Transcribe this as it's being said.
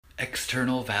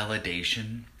External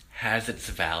validation has its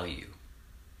value.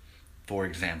 For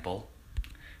example,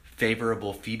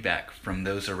 favorable feedback from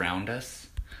those around us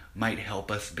might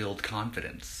help us build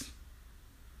confidence.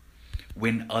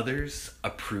 When others'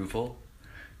 approval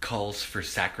calls for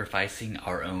sacrificing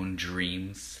our own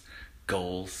dreams,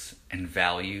 goals, and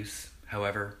values,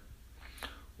 however,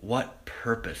 what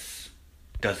purpose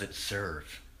does it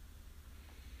serve?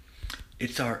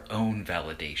 It's our own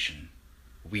validation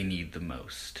we need the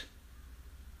most.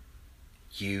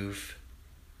 You've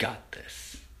got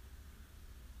this.